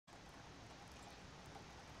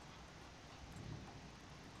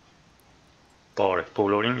Բարև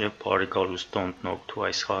բոլորին եւ բարի գալուս Don't Knock to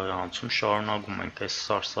այս խաղանցում շարունակում ենք այս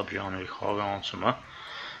սարսափ-ժանրի խաղանցումը։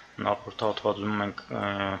 Նախորդ հատվածում մենք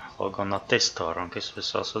խաղանատեստ առանք, այսպես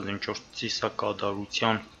ասած, ինչ-որ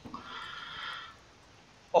ծիսակատարության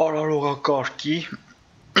արարողակարգի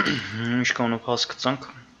ինչքանով հասկացանք,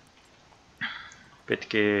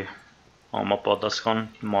 պետք է համապատասխան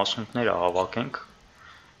մասունքները հավաքենք,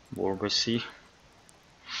 որպեսզի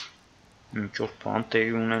ինչ-որ բան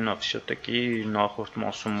տեղի ունենա, всё-таки նախորդ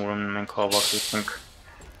մասում ուրեմն մենք հավաքեցինք,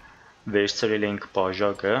 վերցրել ենք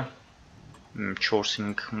բաժակը,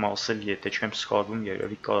 4-5 մասել, եթե չեմ սխալվում,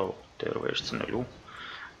 երևի կարող դեռ վերցնելու։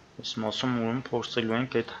 Այս մասում ուրեմն փորձելու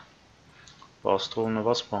ենք այդ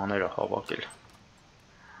բաստողնված բաները հավաքել։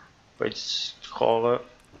 Բայց խաղը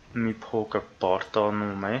մի փոքր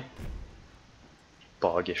պարտանում է,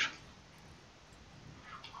 բագեր։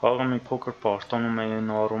 Խաղը մի փոքր պարտանում է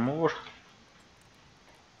այն առումով, որ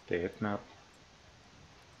Դեք նա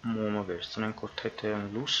մոմը վերցնենք, որ թեթևն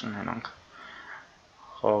լույս ունենանք։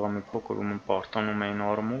 Խաղը մի փոքր պարտանում է այն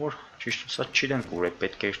առումով, որ ճիշտ ասած չգիտենք ուր է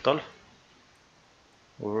պետք է տալ,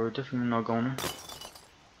 որովհետև հիմնականում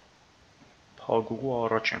փակուղու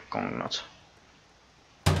առաջ ենք կանգնած։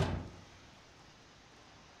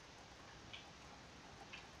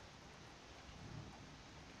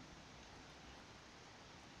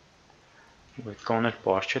 Այդքան էլ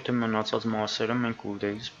պարզ չէ, թե մնացած մասերը մենք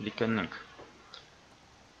ուղիղից պիտի գտնենք։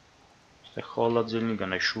 Այստեղ խալաձելնի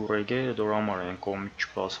գնե շուրեգ է, դոր համար են կողմից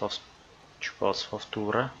չբացված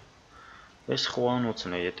դուռը։ Այս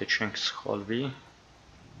խոհանոցն է, եթե չենք սխալվի։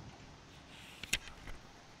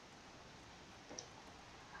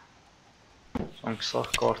 Սրանք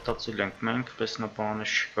սաղ կարտացել ենք մենք, պես նա բանը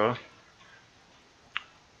չկա։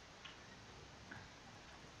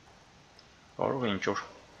 Կարող է ինչ-որ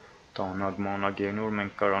տանակ-մանագերն որ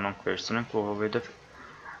մենք կարանանք վերցնենք, որովհետև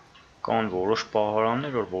կան որոշ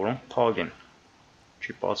պահարաններ, որոնք փակ են։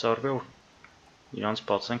 Չի բացառվի, որ իրանց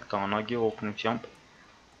բացենք տանագի օգնությամբ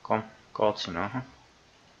կամ կացին, ահա։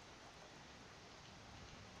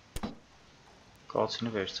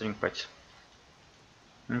 Կացինը վերցրինք, բայց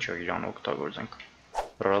ինչ է իրան օգտագործենք։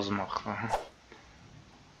 Ռազմախ, ահա։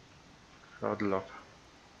 Շատ լավ։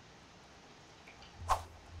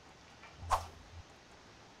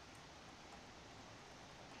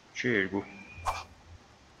 Չի երկու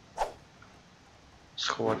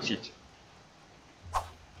սխվացից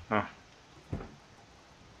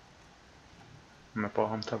մե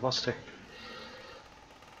պահամ թվաց, թե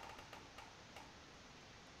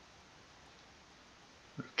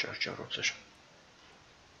ճարճարոց էր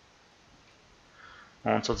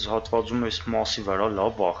անցած հատվածում այս մասի վրա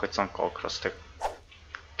լավ վախեցանք ակրած, թե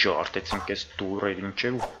ջարտեցինք այս դուրերին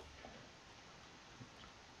չէ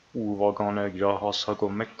ուրվագաները իրա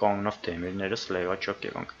հասակով մեկ կանգնավ դեմիրներս լեղաճակ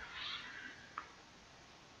եվանք։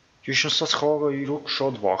 Ճիշտ ասած խաղը իրոք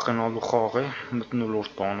շատ վախենալու խաղ է,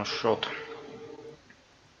 մթնոլորտ բանը շատ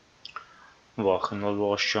վախենալու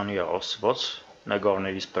աշճանի է ասված,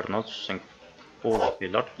 նգարներից բռնած, ասենք ով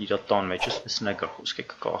ելար իրա տան մեջ էս նգար խոսք է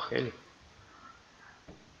կկախել։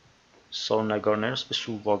 Սա նգարները ասպես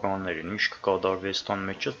ուրվագաններ են, ինչ կկատարվի այս տան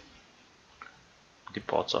մեջը պիտի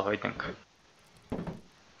բացահայտենք։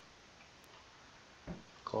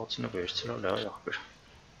 Կացինը վերցրալ է, այ ախպեր։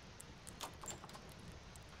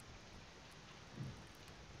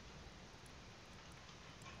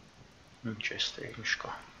 Ինչ է ստեղ, ինչ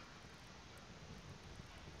կա։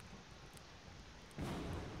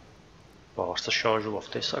 Բարձր շարժով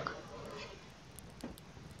տեսակ։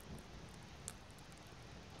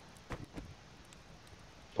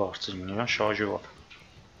 Բարձր իրան շարժով։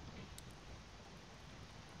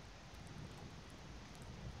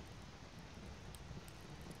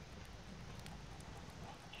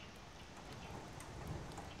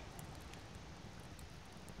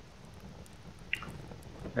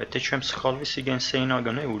 Եթե չեմ սխալվի սիգենսեինա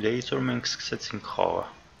գնե, ուլեից որ մենք սկսեցինք խաղը։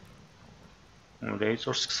 Ուլեից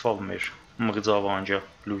որ սկսվավ մեր մղձավը անջա,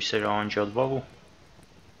 լույսերը անջատվավ ու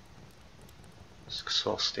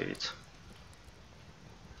սկսվավ ստերից։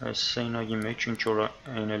 Այս սեինագի մեջ ինչ որ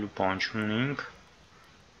այնելու բան չունեինք,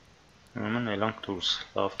 ուրեմն էլանք դուրս,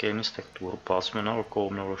 լավ կերնից տեղ դուր բաց մնա, որ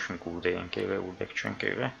կողմնորոշենք ուր ենք եղել, ուր չենք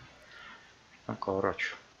եղել, ենք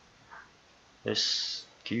առաջ։ Այս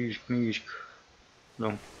գիրք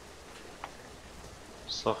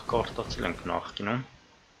Սաղ կարտացել ենք նախկինում,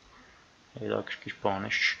 հետաքրքիր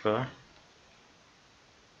բանես չկա։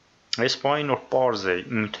 Այս բանին որ պարզ է,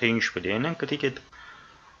 թե ինչ պետք է անենք, պետք է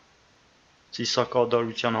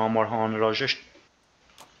ծիսակատարության համար անհրաժեշտ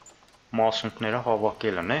մասունքները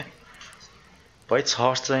հավաքելն է, բայց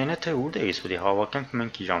հարցը այն է, թե ուր դերից պետք է հավաքենք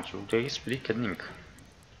մենք իրանց, ուր դերից պետք է գտնենք։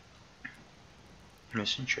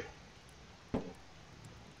 Ես ինչ է։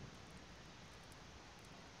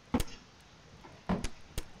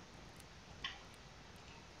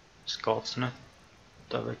 Կացնը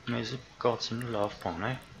տվեք մեզի կացինը լավ բան է։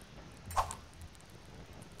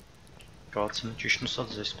 Կացինը ճիշտ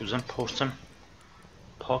ասած ես կուզեմ փորձեմ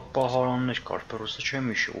փակ պահարաններ կար, պրոստը չեմ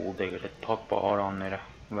հիշի ուղիղ այդ փակ պահարանները,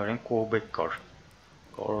 վրան կողբեկ կար։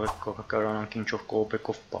 Կարող եք կարողանանք ինչ որ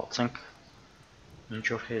կողբեկով բացենք, ինչ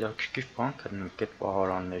որ հետաքրքիր բան գտնենք այդ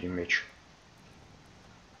պահարանների մեջ։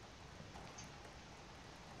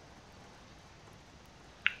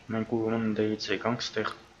 Մենք ուրեմն դերից եկանք,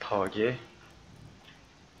 ստեղ փակ է։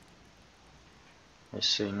 Այս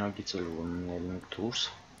սենագից էլ ուրեմն ելնենք դուրս։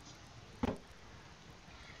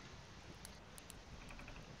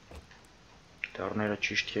 Դռները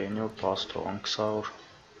ճիշտ եղին որ բաց թողանք, սա որ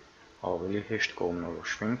ավելի հեշտ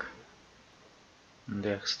կողմնորոշվենք։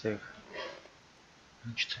 Այնտեղ ստեղ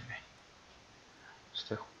ինչ ցեմ է։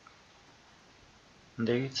 Ստեղ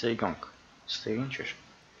դերից եկանք, ստեղ ինչ էր։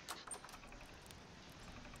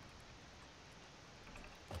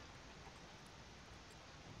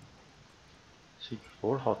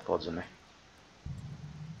 Որ հատվածն է։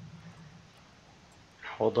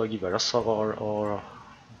 Հոդագի վրա սաղ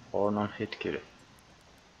արնան հետքերը։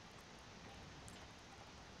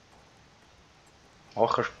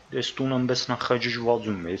 Ախր այս տունը ըմբես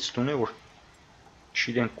նախաջժվածում մեծ տուն է, որ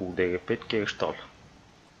չիրենք ուդերը, պետք է երտալ։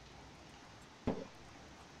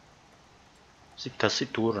 Սիկ թասի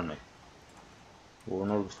տուրն է,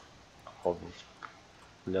 որնոր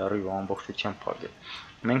լարի ամբողջության փակ է։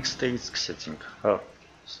 Մենք ստերից սկսեցինք, հա,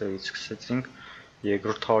 ստերից սկսեցինք,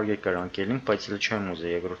 երկրորդ հարգ եկարանք ելինք, բայց էլ չեմ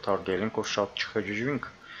ուզե երկրորդ հարգ ելինք, որ շատ չխջժվինք,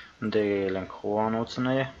 ընդեր ելենք խոհանոցն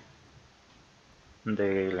է,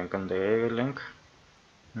 ընդեր ելենք,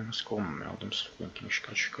 նույնս կողմը մեր ադում ստուգենք ինչ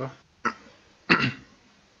կա չկա,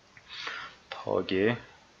 փակ է,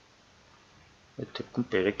 այդ դեպքում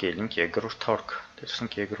բերեք ելինք երկրորդ հարգ,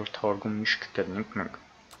 տեսնենք երկրորդ հարգում ինչ կգտնենք մենք,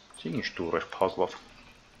 ինչ դուր էր փակվավ,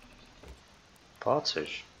 բաց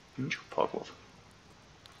էր, ինչ փակվավ,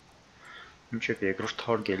 մինչև երկրորդ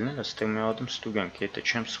հարգ ելնել, այստեղ մի ադում ստուգենք, եթե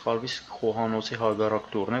չեմ սխալվի խոհանոցի հագարակ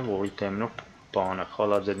տուրն է, որի դեմնով բանը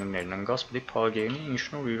խալաձելիններն ընկած, պետք է փակ եղնի, ինչ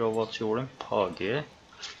նոր իրավացիորեն փակ է,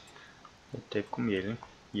 այդ դեպքում ելենք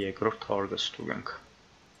երկրորդ հարգը ստուգենք։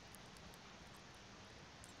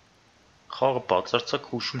 Խաղը բացարձակ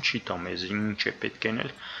հուշում չի տա մեզ ինչ է պետք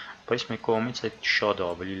ենել, բայց մեկ կողմից այդ շատ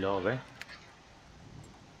ավելի լավ է,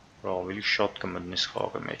 ավելի շատ կմտնես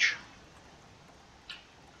խաղի մեջ։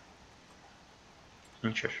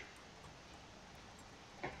 Ինչ էր։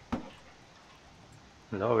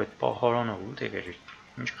 Լավ, այդ պահարանը ուտեղ էր,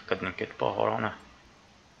 ինչ կգտնենք այդ պահարանը։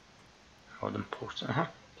 Հադմ փորձեմ, հա,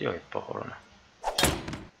 դիա այդ պահարանը։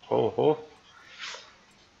 Հո,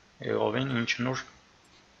 եղավ են ինչ նոր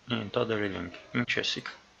ինտա դրել ենք, ինչ եսիք։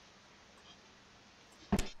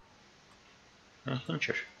 Ինչ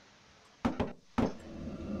էր։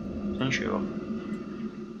 Ինչ եղավ։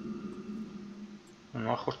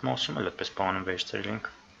 Նախորդ մասում էլ այդպես բանը վերցրել ենք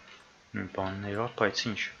մի բաններ, բայց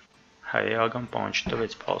ինչ։ Հայեական բան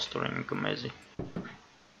չտվեց փաստորեն ինքը մեզի։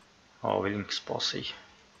 Ավելին կսպասեի։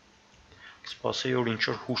 Կսպասեի, որ ինչ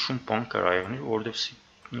որ հուշում բան կարա եղնել,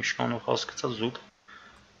 որովհետև ինչքանով հասկացա զուտ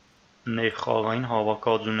ներխաղային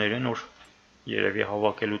հավաքածուներ են, որ երևի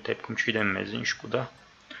հավաքելու դեպքում չգիտեմ մեզ ինչ կուտա։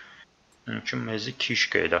 Ինչը մեզի քիչ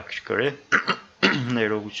կհետաքրքրի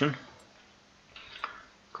ներողություն,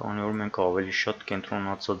 քանի որ մենք ավելի շատ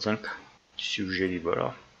կենտրոնացած ենք սյուժերի վրա։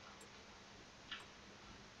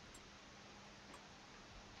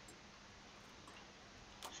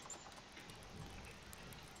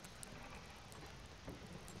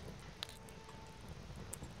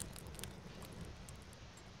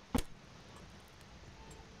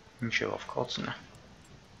 Ինչ եղավ կացնը։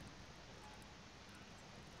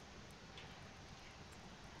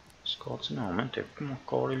 Կացնը ամեն դեպքում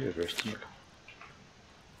կարելի է վերցնել։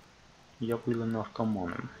 Я был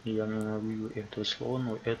наркоманом, я ненавижу это слово,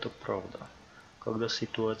 но это правда. Когда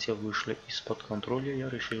ситуация вышла из-под контроля, я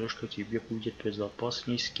решила, что тебе будет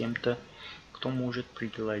безопаснее с кем-то, кто может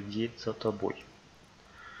приглядеть за тобой.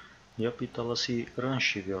 Я пыталась и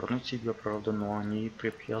раньше вернуть тебя, правда, но они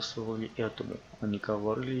препятствовали этому. Они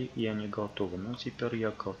говорили, я не готова, но теперь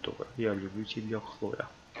я готова. Я люблю тебя, Хлоя.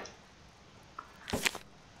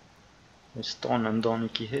 Այս տան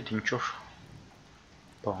ընտանիքի հետ ինչ որ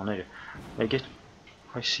բաներ է։ Եկեք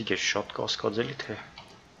այսիկ է շատ կասկածելի թե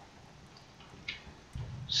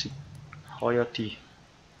հայատի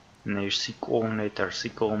ներսի կողմն է,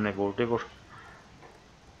 դրսի կողմն է, որտեղ որ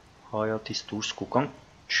հայատից դուրս կուկան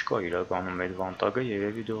չկա իրականում այդ վանտակը,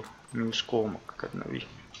 երևի դեռ մյուս կողմը կգտնվի։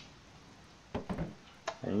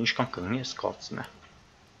 Ինչքան կգնի էս կացն է։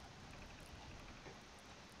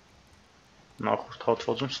 Նախորդ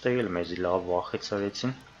հատվածում ստեղել մեզի լավ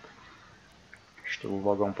վախեցարեցին։ Իշտը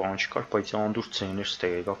ուրվագան բան չկար, բայց անդուր ցեներ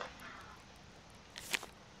ստեղավ։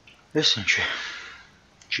 Էս ինչ է։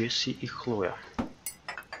 Ջեսի ի Խլոյա։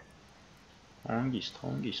 Հանգիստ,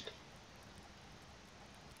 հանգիստ։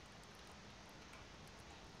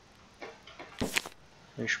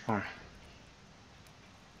 Էշ բան։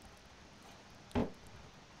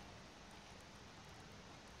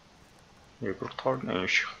 Երկրորդ հարկն է,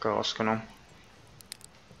 ինչ կա հասկանամ։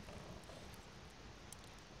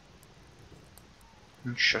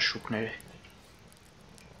 Ինչ շաշուկներ է։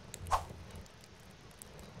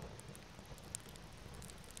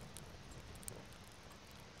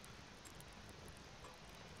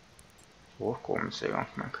 Որ կողմից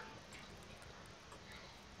երանք մենք։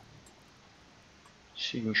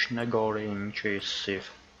 Ինչ նգար է, ինչ է սև։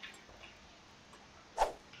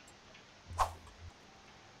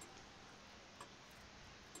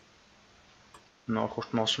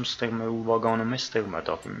 Նախորդ մասում ստեղ մեր ուրվագանը մեզ ստեղ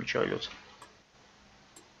մետապի միջայլոց։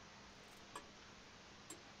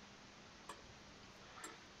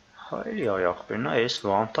 Հայրի այախպերն է ես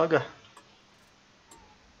վանտագը։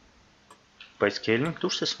 Բայց կելինք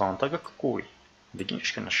դուրս ես վանտագը կկուի։ Դիգ ինչ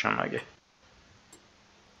կնշանակ է։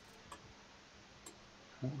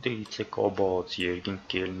 Ուդերից է կաբաց, երգինք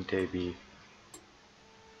կելին դեպի։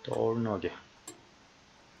 Տարնակ է։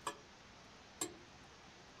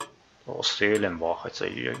 Ստեղել եմ վախեցա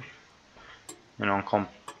իրեն։ Մեն անգամ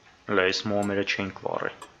լայս մոմերը չենք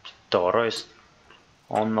վարել։ Դարա ես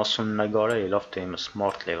աննասուն նգարը ելավ դեմս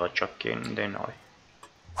մարդ լեղաճակ կելին դեն այ։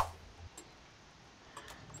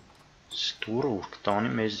 Ստուրը ուր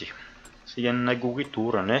կտանի մեզի։ Սիգեն նգուղի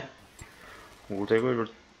տուրն է, որտեղ որ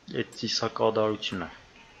այդ ծիսակատարությունը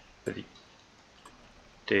պետք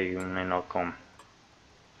տեղի ունենա կամ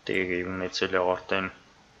տեղի ունեցել է արդեն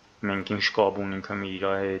մենք ինչ կապ ունենք իր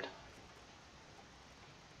հետ։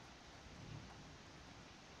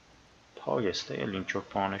 Փակ է ստեղել ինչ որ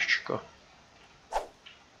բանես չկա։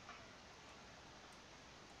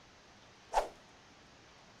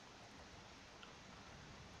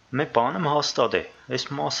 Մեր բանը հաստատ է, այս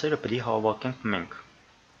մասերը պետք է հավաքենք մենք։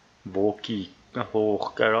 Ոգի, հող,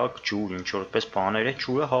 կրակ, ջուր, ինչ որպես բաներ է,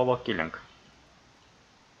 ջուրը հավաքել ենք։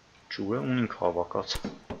 Ջուրը ունենք հավաքած։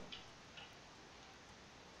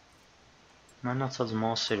 Մնացած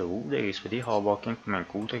մասերը ուտերից պետք է հավաքենք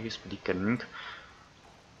մենք, ուտերից պետք է կնենք։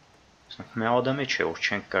 Մեր ադամը չէ, որ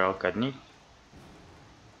չենք կարող կդնի։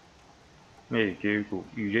 1, 2,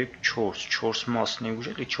 3, 4 մասն է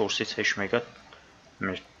ուժել, 4-ից հեշ մեկը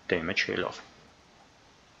մեր դեմը չէ լավ։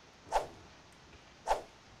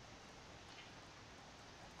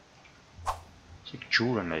 Իսկ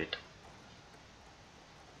ջուրն է այդ։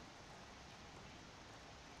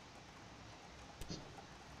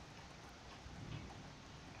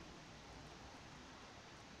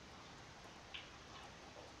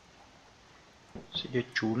 Իսկ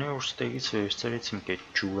այդ ջուրն է, որ ստեղից վերցրեցինք այդ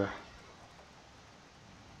ջուրը։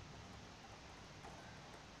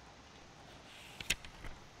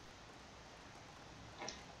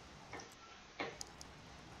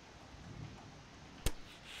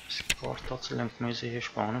 Արտացել ենք մեզ է հեշ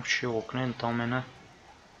բանով չի օգնեն ընդամենը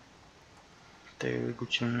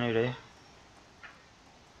տեղեկություններ է։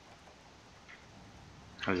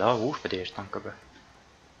 Լավ ուր պետք է երտանք կգա։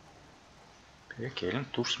 Պետք է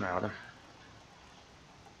ելենք դուրս մեր ադեմ։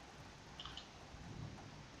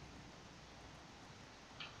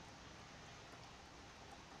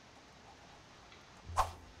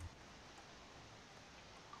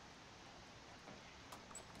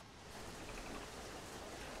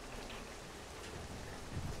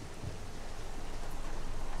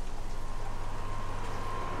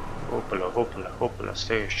 Հոպլա,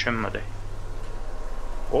 ստեղից չեմ մդե։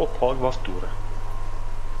 Օ, պագվավ տուրը։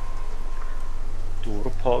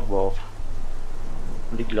 Տուրը պագվավ։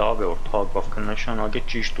 Դիգ լավ է, որ պագվավ կնշանակ է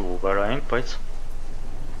ճիշտ ու վարայենք, բայց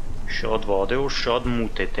շատ վադ է, որ շատ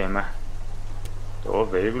մութ է տեմը։ Դո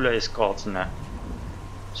վերևուլ է ես կացն է։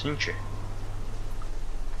 Ինչ է։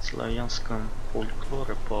 Славянском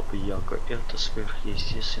фольклоре Баба Яга – это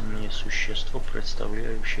сверхъестественное существо,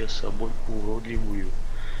 представляющее собой уродливую,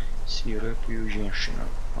 свирепую женщину.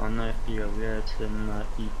 Она является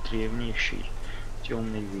наидревнейшей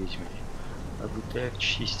темной ведьмой, обитает в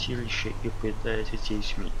чистилище и питается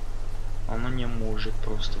детьми. Она не может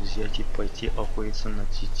просто взять и пойти охотиться на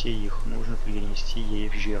детей, их нужно принести ей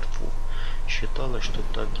в жертву. Считалось, что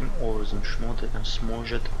таким образом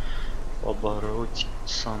сможет побороть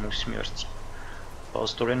саму смерть.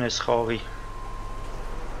 Աստորեն այս խաղի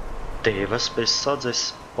տևը սպեսած այս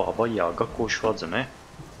Բաբա Յագա կոչվածն է,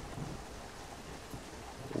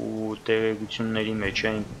 տեղեկությունների մեջ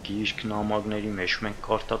են, գիրք, նամակների մեջ մենք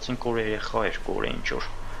կարդացինք, որ երեխա էր կորե ինչ որ։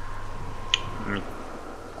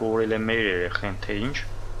 Կորել է մեր երեխեն, թե ինչ։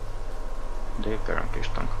 Դե կրանք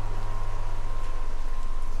երտանք։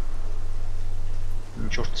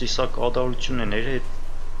 Ինչ որ ծիսակատարություն են էր այդ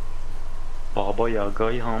բաբա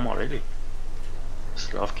յագայի համար էլի։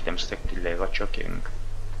 Լավ գիտեմ, ստեղ դի լեղաճակ ենք։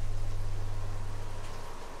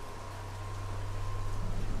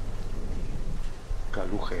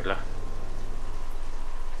 Գալու խելա։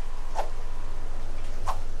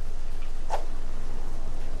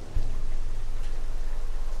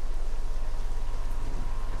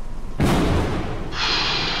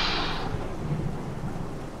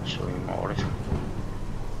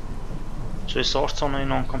 Այս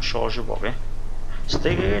արցանային անգամ շարժվավ է։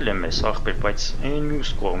 Ստեղ եղել եմ ես աղբեր, բայց այն մյուս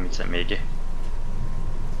կողմից եմ եկել։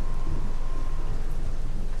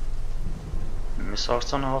 Այս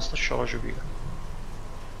արցանը հաստատ շարժվի է։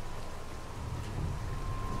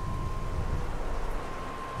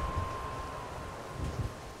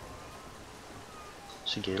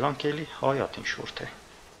 Սիգելանք էլի հայատ ինչ-որ թե։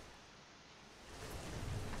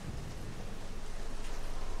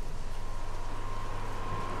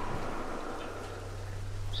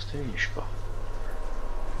 Ինչ կա,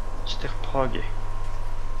 ստեղ փակ է,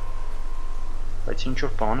 բայց ինչ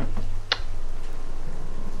որ բան ինչ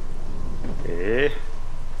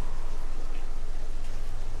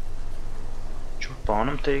որ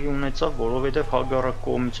բանում տեղի ունեցավ, որովհետև հագարակ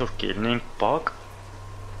կողմից որ կելնենք փակ,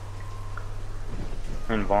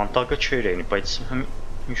 այն վանտակը չէր եղնի, բայց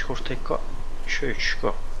ինչ որ թե կա, չէ,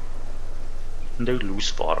 չկա, ընդեղ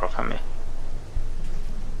լույս վառավ համ է։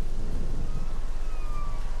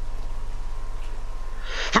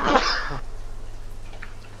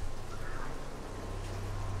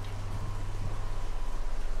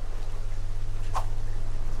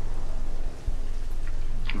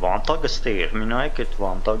 Վանտակը ստեղ էր, մի նայեք այդ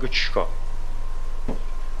վանտակը չկա։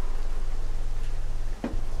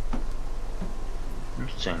 Ինչ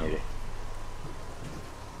ծեներ է։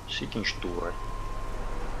 Սիկ ինչ դուր է։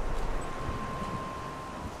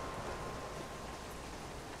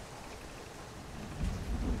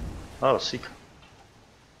 Արա սիկ։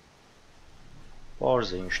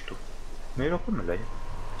 Պարզ է ինչ դու։ Մեր ապում էլ է։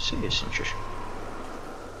 Սիկ ես ինչ էր։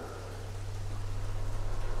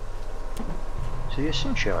 Ես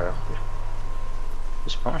ինչ է այախվեր,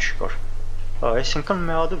 ես բան շկար, այսինքն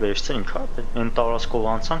մի հատը վերցրինք, են տարասկով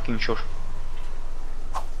անցանք ինչ-որ,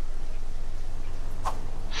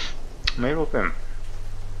 մեր ոպեմ,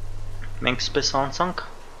 մենք սպես անցանք,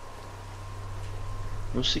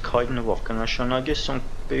 ուսիկ հայտնվավ, կնաշանագես,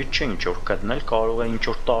 պետք չէ ինչ-որ կդնել, կարող է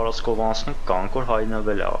ինչ-որ տարասկով անցնենք, կանքոր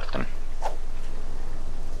հայտնվել է արդեն,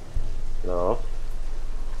 լավ,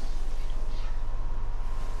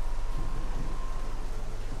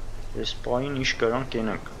 Ես պային ինչ կրանք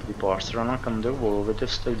ենենք, պիտի բարձրանանք ընդեղ,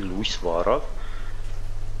 որովհետև ստեղ լույս վառավ,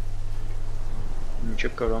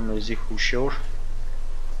 ինչը կրա մեզի հուշոր,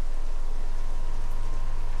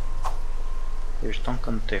 երտանք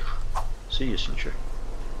ընդեղ, սի ես ինչ է,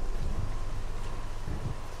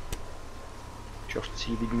 չոր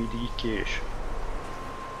ծիվիդ միդիի կեր,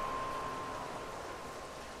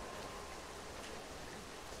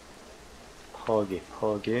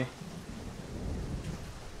 փագ է,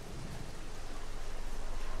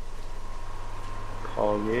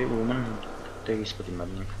 Հագե ումն տեղից պետք է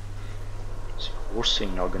մտնենք որ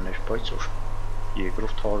սենյագներ բայց որ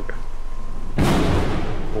երկրորդ հարգը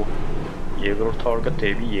երկրորդ հարգը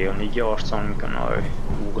դեպի եղնիկի արձանին կնայ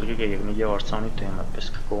ուղիղ եղնիկի արձանի դեմ այդպես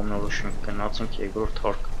կողմնորոշենք գնացինք երկրորդ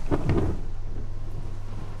հարկ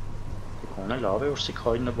Կոնը լավ է որ սիկ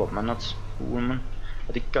հայտնվավ մնաց ումն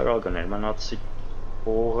դի կարագներ մնացի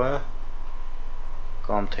հողը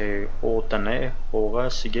կամ թե օտն է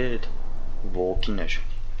հողը սիգե Ոգիներ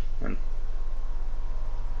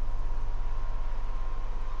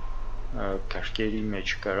Կարկերի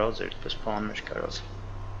մեջ կարած էր, պես պաններ կարած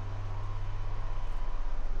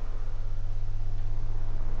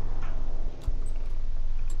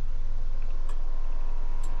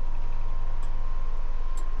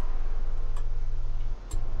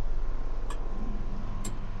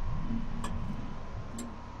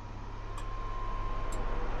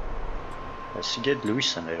Սիգետ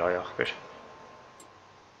լույսն էր այախվեր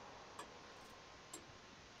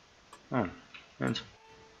Հենց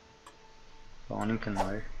բանին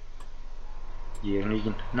կնայ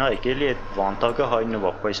Երնիգին նայեք էլի այդ վանտակը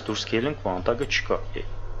հայտնվավ բայց դուրս գելենք վանտակը չկա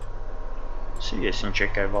Սի ես ինչ է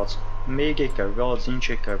կրված մեկ է կրված ինչ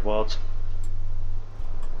է կրված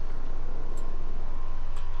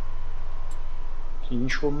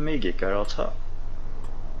Ինչ որ մեկ է կրած հա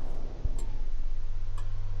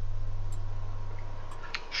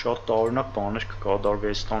շատ տարօրինակ բաներ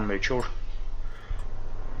կկատարվի այս տան մեջ, որ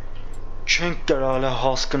չենք կրալ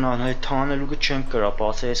հասկանալ, այդ հանելուկը չենք կրա,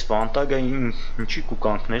 բացի այս վանտագը ինչի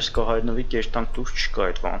կուկանքներս կհայտնվի կերտանք դուրս չկա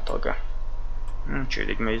այդ վանտագը։ Ինչ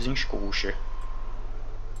երեք մեզ ինչ կուշ է։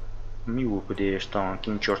 Մի ու պետք է երտանք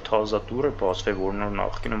ինչ որ թազատուր է բացվի, որ նոր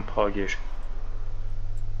նախկինում փակ էր։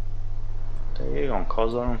 Տեղանք,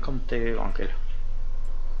 1000 անգամ տեղանք էլ։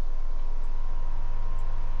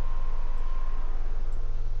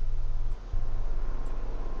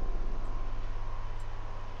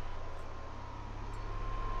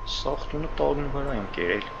 Սաղթունը տագն վրա եմ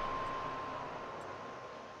կերել։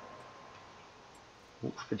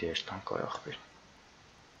 Ուր պետք է երտանք այ ախպեր։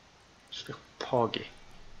 Ստեղ փակ է։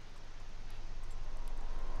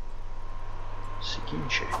 Սիկ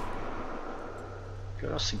ինչ է։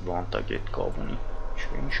 Գրասիկ վանտակ էդ կապ ունի։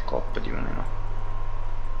 Չէ ինչ կապ պետք է ունենա։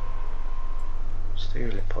 Ստեղ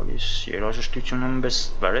էլ է փակ է, երաժշտությունը մեզ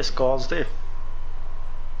վարես կազդե։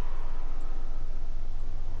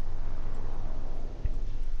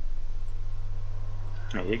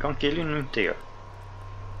 Եկանք էլի նույն տեղը։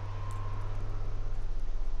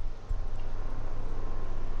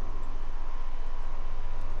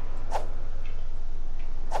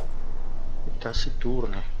 Դասի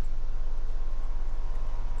դուրն է։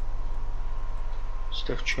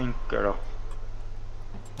 Ստեղ չենք կրա։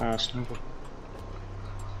 Անցնում որ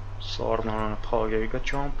սառնարանը փագերի գա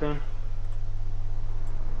ճամպեն։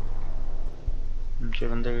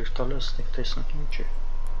 Մինչև ընդեղ էր տալը, ստեղ տեսնենք ինչ է։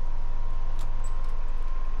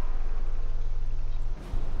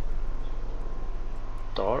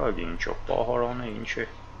 Տարագ ինչով, պահարան է, ինչ է։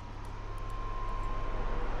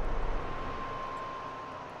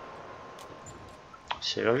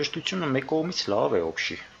 Երաժշտությունը մեկ կողմից լավ է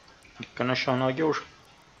օբշի։ Կնշանակի որ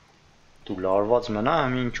դու լարված մնա,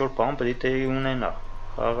 համի ինչ որ բան պետք է տեղի ունենա։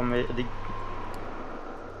 Խաղը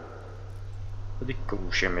պետք է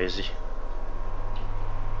կուշ է մեզի։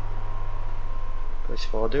 Բայց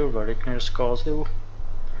վադե որ վարեկներս կազդե ու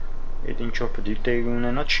այդ ինչ որ պետք է տեղի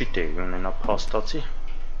ունենա, չի տեղի ունենա փաստացի։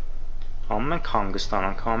 Ամենք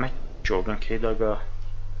հանգստանանք, ամեն ճոգնք հետագա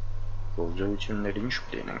գործողությունների ինչ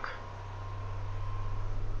պլենենք։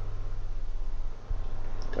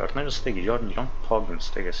 Դարները ստեղ իրան փագում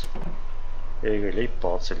ստեղ ես եղել էի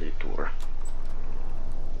բացել էի դուրը։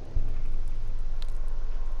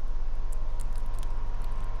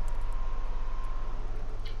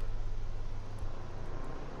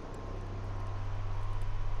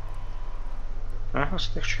 Ահա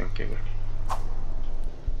ստեղ չենք եղել։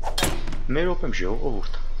 Մեր օպեմ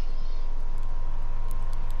ժողովուրդ։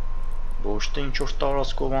 Ոչ թե ինչ որ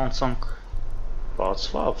տարածքով անցանք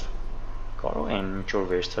բացվավ, կարող են ինչ որ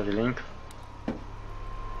վերցրել ենք։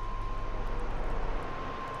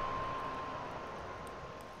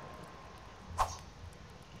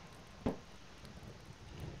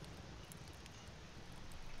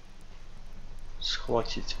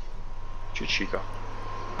 Схватить. Чичика.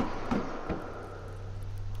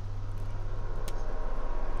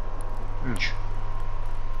 Ինչ։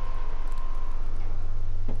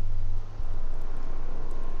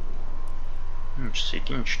 Ինչ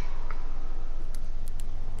սիկ ինչ։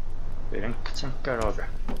 Վերենք կծենք կարագը։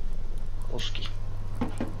 Խոսքի։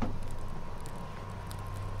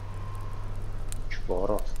 Ինչ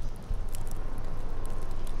բարավ։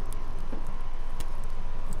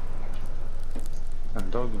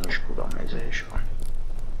 Ընդող ինչ կուրա մեզ է հեշվան։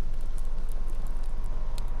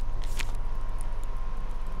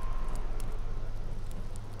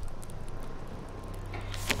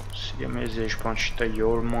 Մեզ եշպան չիտա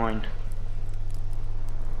your mind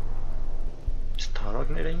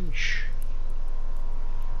Տարագները ինչ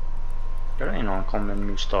Դրա են անգամ են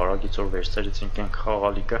մյուս տարագից որ վերցրեցինք ենք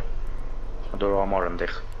խաղալիկը Դոր համար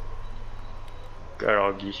ընդեղ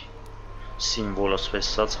Կարագի սիմվոլը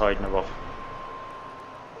սվեսած հայտնվավ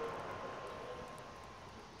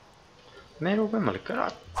Մեր ով եմ կրա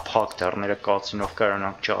փակ դարները կացինով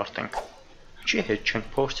կարանանք չարտենք Չի հետ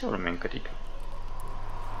չենք փորձի որ մենք կտիկ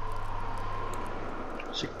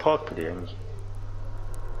Սիկ փակ պետք է անի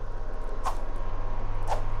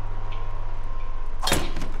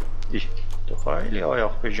Ի, դող այլի այ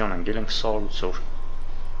աղբեր ջան ընգել ենք սարուցոր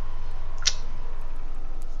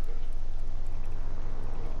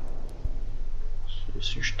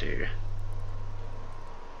Ես ինչ տեղ է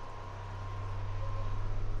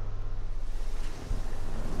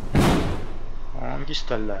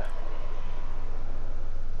Անգիստ ալլա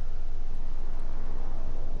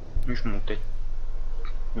Ինչ մուտ է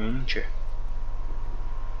Ինչ է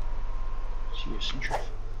Ես ինչ է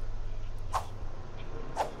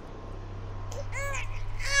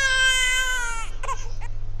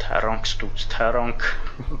թերանք ստուց, թերանք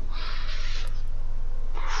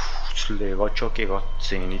լեվաճակ եղած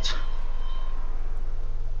ձենից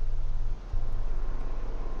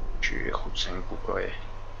չի խուցենք ու կա է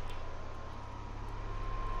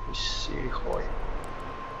իսի խոյ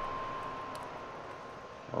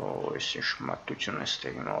օ, ես ինչ մատություն ես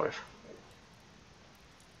տեղին արև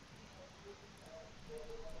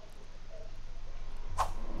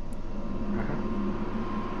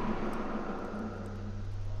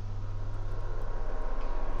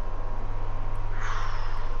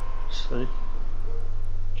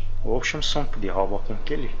В общем, сам պիտի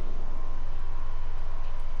հավաքենք էլի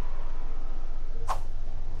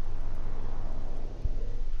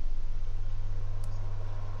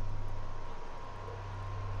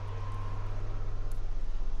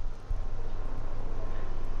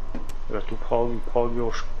Դու փագի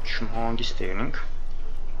օր չմհանգիստ եղնինք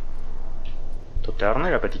Դու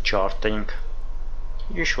դեռները պետի չարտեինք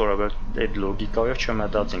Ինչ որ այդ լոգիկայով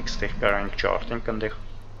չմետածինք ստեղ կարանք չարտենք ընդեղ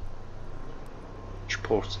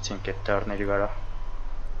Չփորձեցինք այդ դռների վրա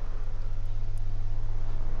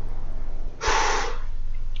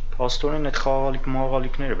Փաստորեն այդ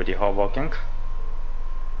մաղալիքները պետի հավաքենք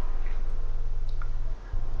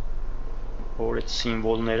որ այդ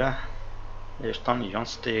սիմվոլները երթան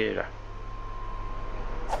իրանց տեղերը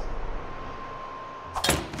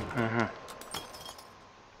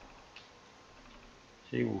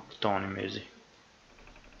Եվ ու կտանի մեզի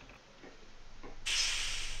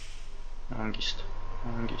Հանգիստ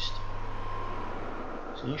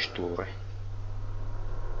Ինչ դուր է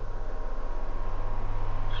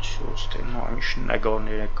Չոստեն ինչ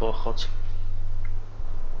նեգարներ է կախած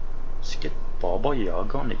Սիկ էտ բաբա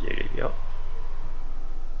յագան է երևի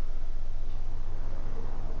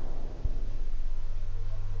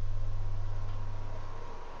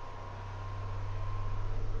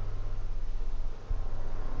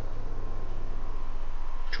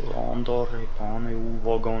Անդար է, բան է ու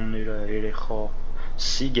վագանները, երեխա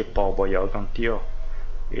Սիգ է պաբայական տիա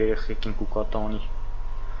Երեխեքինք ու կատանի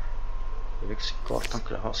Երեք սիգ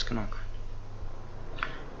կարտանք հասկնանք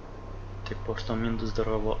Департамент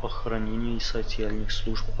здравоохранения и социальных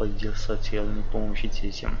служб отдел социальной помощи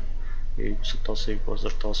детям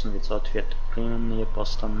 2016 ответ Временное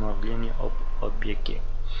постановление об опеке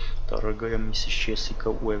Дорогая миссис Джессика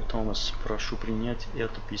Уэб Томас, прошу принять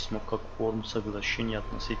это письмо как форму соглашения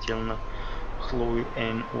относительно Хлои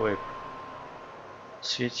Н. Уэб. В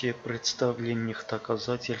свете представленных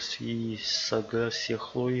доказательств и согласия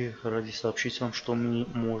Хлои ради сообщить вам, что мы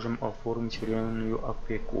можем оформить временную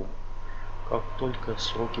опеку. Как только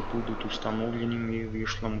сроки будут установлены, мы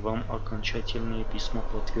вышлем вам окончательное письмо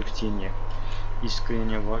подтверждения.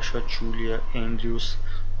 Искренне ваша Джулия Эндрюс,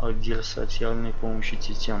 отдел социальной помощи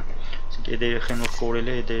детям. Երեխեն որ կորել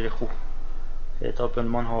է, այդ երեխու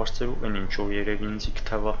հետապնդման հարցերով են ինչով երևի ինձ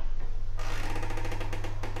թվա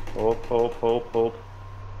Հոպ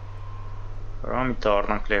Ռամի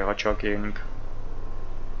դառնանք լեղաճակ եղնինք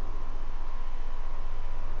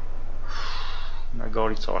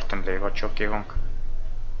Նագարից արդեն լեղաճակ եղանք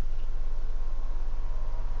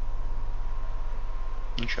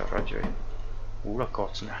Ինչ է ռադիո է Ուրա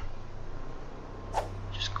կացն է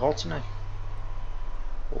Չես կացն է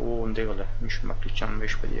Օ, ընդեղել է, ինչ մատության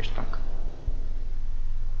մեջ պետ երտանք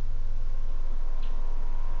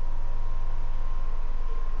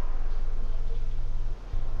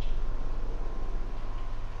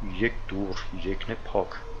Եկ դուր, եկն է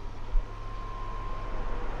պակ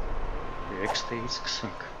Եկ ստեղից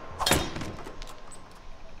սկսենք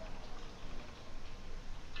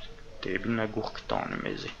Դեպի նագուղ կտանի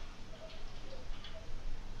մեզի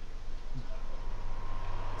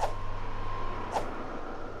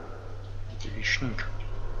Իշնինք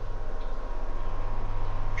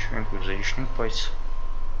Չենք ուզե իշնինք, բայց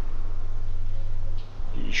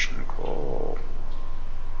Իշնինք,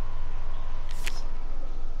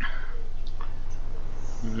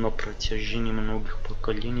 На протяжении многих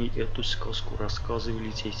поколений эту сказку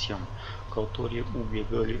рассказывали детям, которые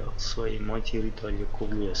убегали от своей матери далеко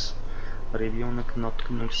в лес. Ребенок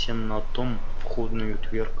наткнулся на дом, входную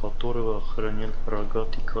дверь которого охранял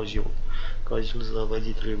рогатый козел. Козел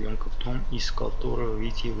заводит ребенка в дом, из которого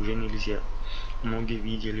выйти уже нельзя. Многие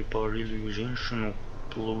видели пожилую женщину,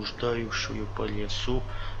 блуждающую по лесу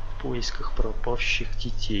в поисках пропавших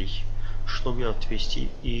детей, чтобы отвести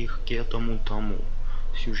их к этому дому.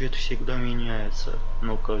 Сюжет всегда меняется,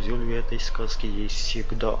 но козел в этой сказке есть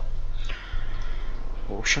всегда.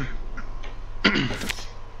 В общем,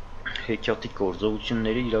 հեքիաթի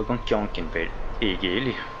գործողությունները իրական կյանք են եկել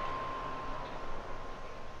էլի։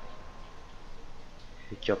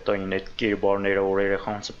 Հեքիաթային այդ կերպարները որ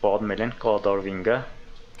երեխանցը պատմել են կատարվինգը,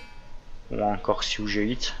 ու անկախ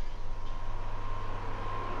սյուժեից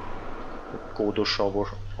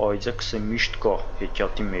կոդոշավոր այծը կսե միշտ կա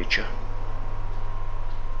հետյատի մեջը։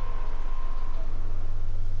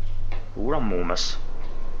 Ուրա մոմս։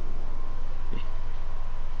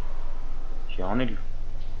 Յանի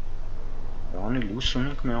լույս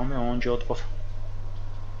ունենք մի ամե անջատվավ։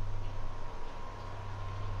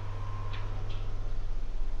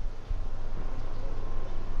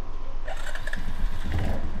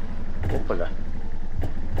 Օպալա։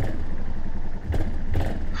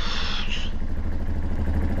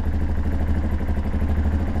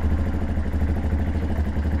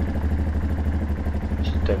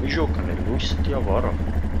 Դավի ժոքն է, լույսը տիա վառա։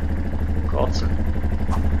 Կացն։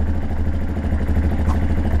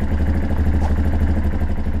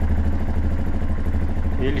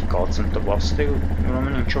 Էլի կացն տված ստեղ,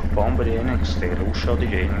 ուրեմն ինչ-որ բան բրեին ենք ստեղել,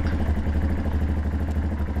 ուշադիր էինք։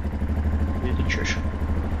 Եդի չեր։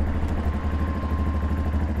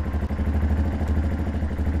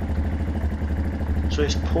 Սո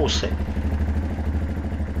ես փոս է։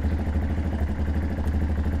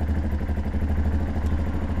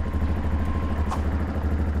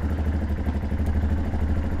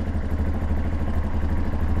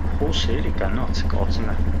 Փոս է էլի կանաց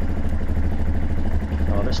կացն է։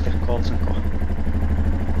 Այստեղ կացն կա։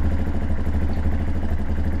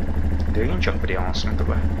 Դե ինչ է պրի անսում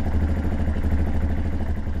տվը։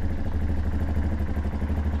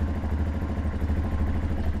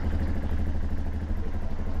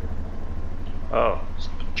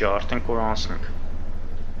 Ջարդենք որ անսնենք։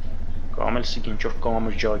 Կամ էլ սիք ինչ-որ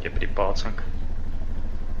կամր ջակ է պրի բացենք։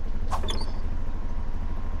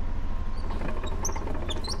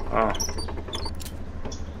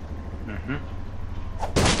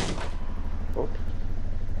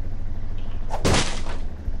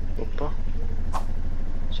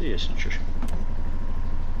 Ես ինչ-որ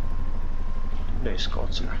լես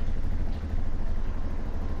կացն է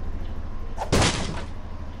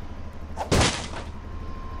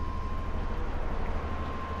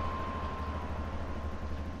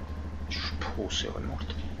շպոս եղել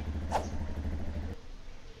մարդ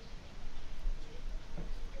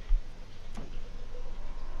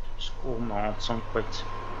սկողմ անցանք բայց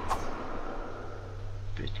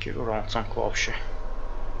պետք է որ անցանք վավշե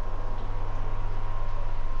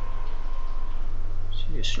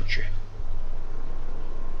Ես ինչ է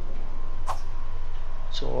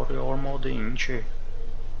Ծարի արմադը ինչ է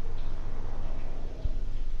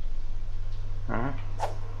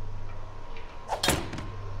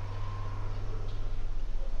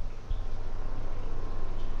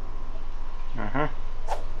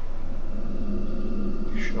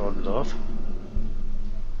Շատ լավ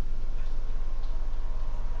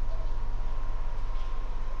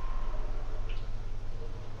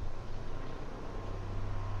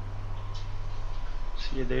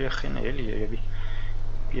Երեխին էլի երևի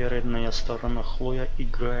Передняя сторона Хлоя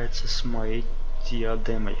играется с моей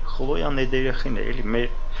диадемой. Хлоյան է երեխին է էլի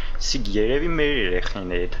մեր սիկ երևի մեր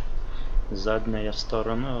երեխին է այդ Задняя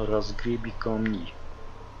сторона разгреби камни,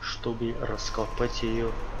 чтобы раскопать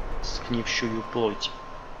ее сгнившую плоть.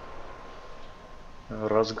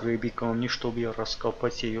 Разгреби камни, чтобы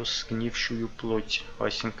раскопать ее сгнившую плоть.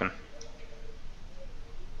 Այսինքն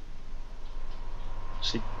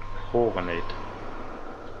Սիկ հողն է այդ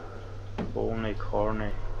Полный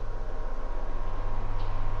корный.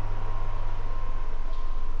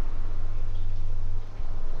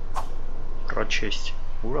 Прочесть.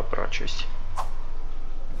 Ура, прочесть.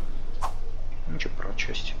 Ничего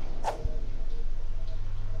прочесть.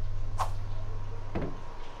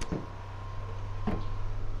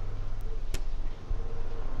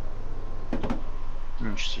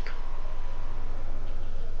 Ничего.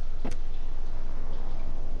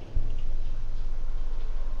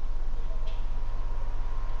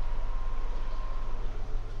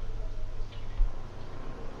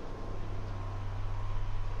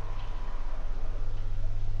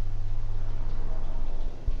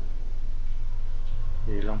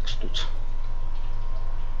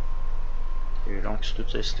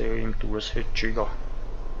 Իրանքստուց էստեղ իմ տուրս հետ չի գա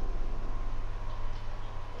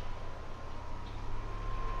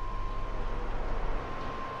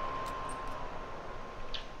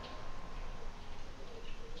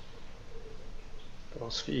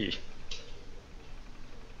Պասվի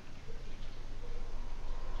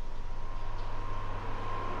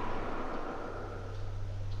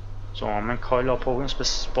ամեն քայլ ապողին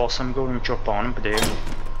սպես սպասեմ գոր ինչ-որ բանում պետք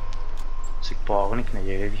է Սիկ բաղնիկն է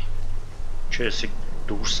երևի Չէ, սիկ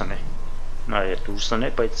դուրսն է Նայ, դուրսն է,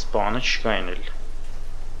 բայց բանը չկա են էլ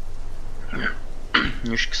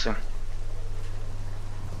Ինչ կսեմ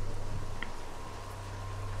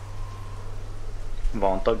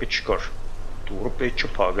Վանտագը չկար։ Դուրը պետք չէ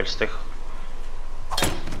փակել, ստեղ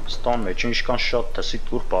ստան մեջ ինչքան շատ թսի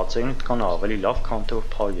դուր բացեին, այդքան ավելի լավ, քան թե որ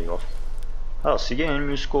փակ եղավ։ Հա, սիգե այն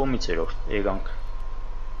մյուս կողմից էր եկանք։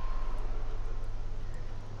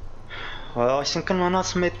 Այսինքն մնաց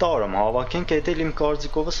մետարը, հավաքենք, էդ էլ իմ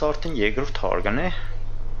կարծիքովս արդեն երկրորդ հարգն է։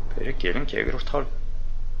 Բերեք ելենք երկրորդ հարկ։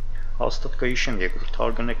 Հաստատ կհիշեմ երկրորդ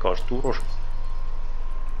հարգն է կար դուրոր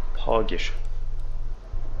փակ էր։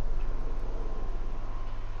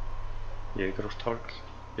 Երկրորդ հարկ,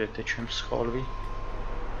 եթե չեմ սխալվի։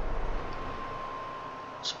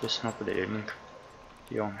 Սպես նա կդերնինք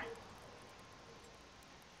դիան է։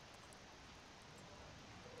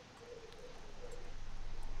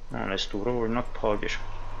 Այս դուրը օրինակ փակ էր։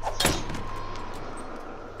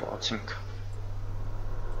 Բացինք։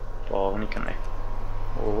 Բաղնիկն է։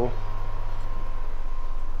 Օհո։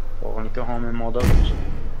 Բաղնիկը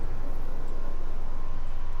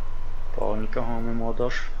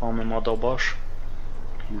համեմադաբար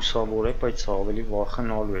լուսավոր է, բայց ավելի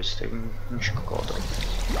վախենալու է, ստեղ ինչ կկատարի։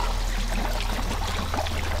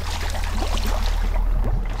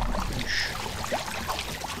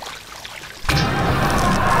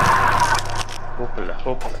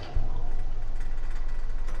 Հոպլա։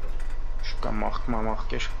 Շուկա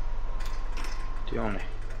մաղկեր։ Դիան է։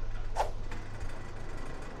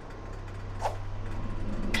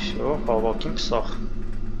 Всё, հավաքենք սախ։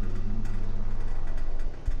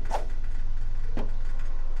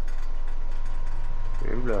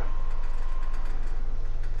 Էուլա։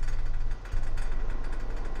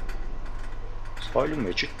 Սպայլու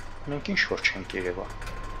մեջ մենք ինչ-որ չենք երևա։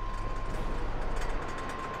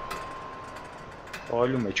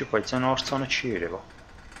 Սպայլու մեջը, բայց այն արցանը չի երևա։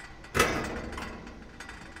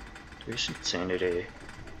 Դու ես ինչ ծեներ է։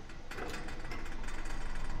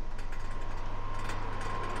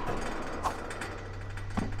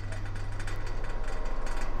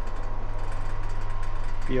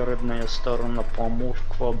 Передняя сторона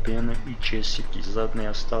поморфа Бена и Джессики,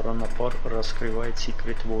 задняя сторона пар раскрывает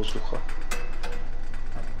секрет воздуха.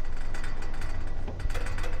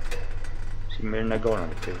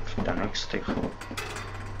 Մերնագարն է, տանենք ստեղ։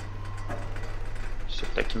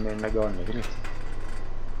 Սեպտակի մերնագարն է, գլի։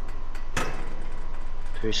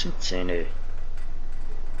 Դու ես ինչ ծեն է։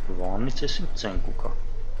 Վանից ես ինչ ծեն կուկա։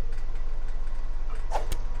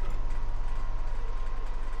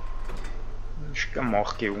 Ինչ կա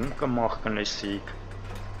մաղկի, ում կա մաղկն էսիք։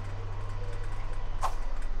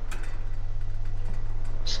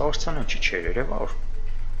 Սարցանը չի չեր երև ար։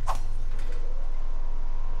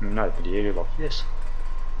 Նա է պլի երևավ ես։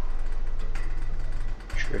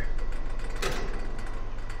 Չէ։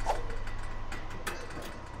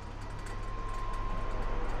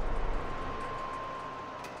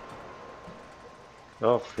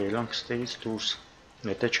 Լավ, ելանք ստեղից դուրս։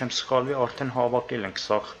 Եթե չեմ սխալվի, արդեն հավաքել ենք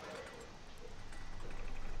սաղ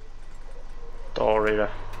տարերը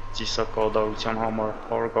ծիսակատարության համար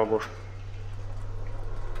հարգավոր։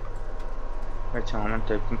 Բայց ամեն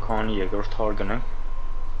դեպքում քանի երկրորդ հարգն է։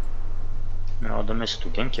 Մի ադամ է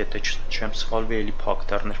ստուգենք, եթե չեմ սխալվի էլի փակ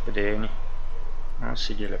դեռներ պդեյնի։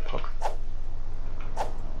 Սիգել է փակ։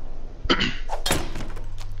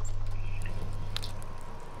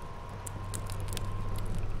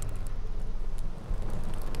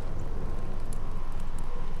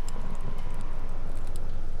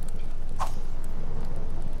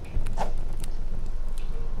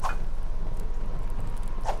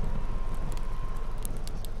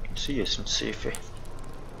 Սի ես ինչ սեյֆ է։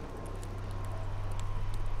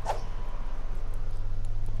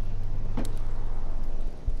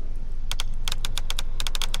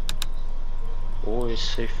 Այս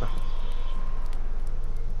սեյֆը։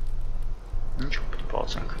 Ինչ պիտի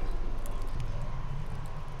բացենք։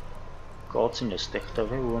 Կացին է ստեղ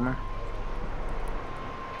տղե ու ամեն։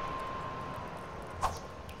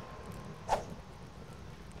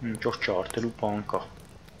 Ինչ-որ չարտելու բան կա։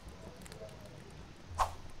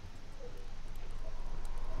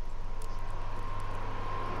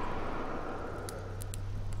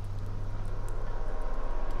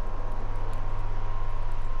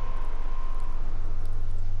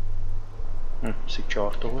 Սիկ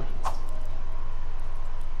չարտող է։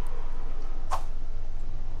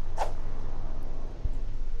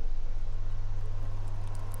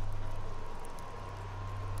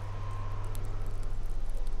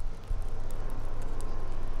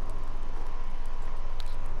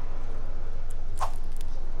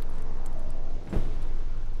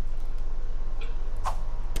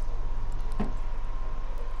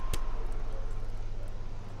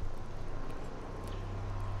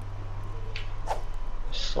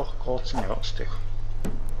 Սաղ կացին է աստեղ։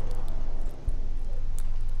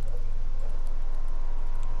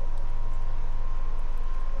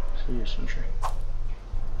 ես ինչ է։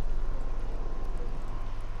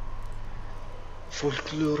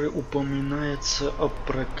 Фольклоре упоминается о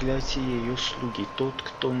проклятии ее слуги. Тот,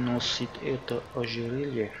 кто носит это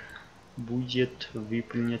ожерелье, будет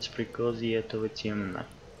выполнять приказы этого демона.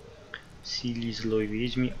 Силы злой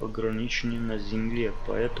ведьмы ограничены на земле,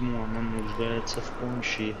 поэтому она нуждается в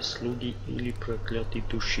помощи слуги или проклятой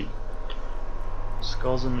души.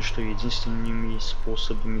 Сказано, что единственными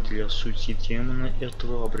способами для сути демона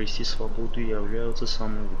этого обрести свободу являются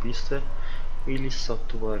самоубийство или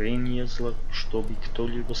сотворение зла, чтобы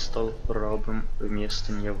кто-либо стал рабом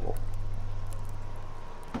вместо него.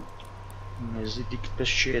 Մեզ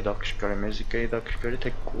դիքպես չի հետաքրքրել, մեզ հետաքրքրել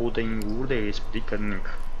թե կոդը ուր է, ես պետք է գտնենք։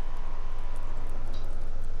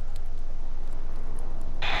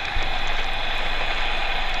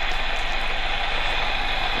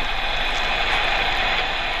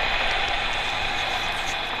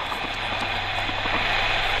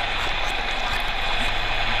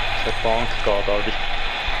 Թե բանկ կատարվի։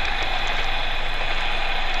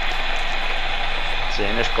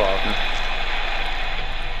 Ձեներ կառնի։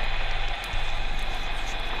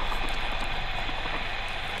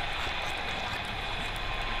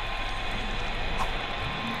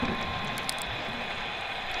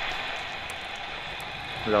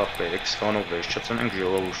 Լավ բերեք, սկանով վերջացնենք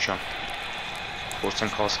ժողովուրդ ջան։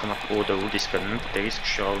 Փորձենք հասկանալ կոդը ուր իսկ գտնենք, դե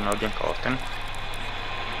իսկ շարունակենք արդեն։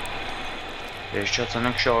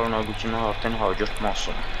 Վերջացնենք շարունակությունը արդեն հաջորդ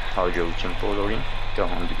մասում։ Հաջողություն բոլորին,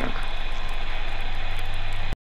 կհանդիպենք։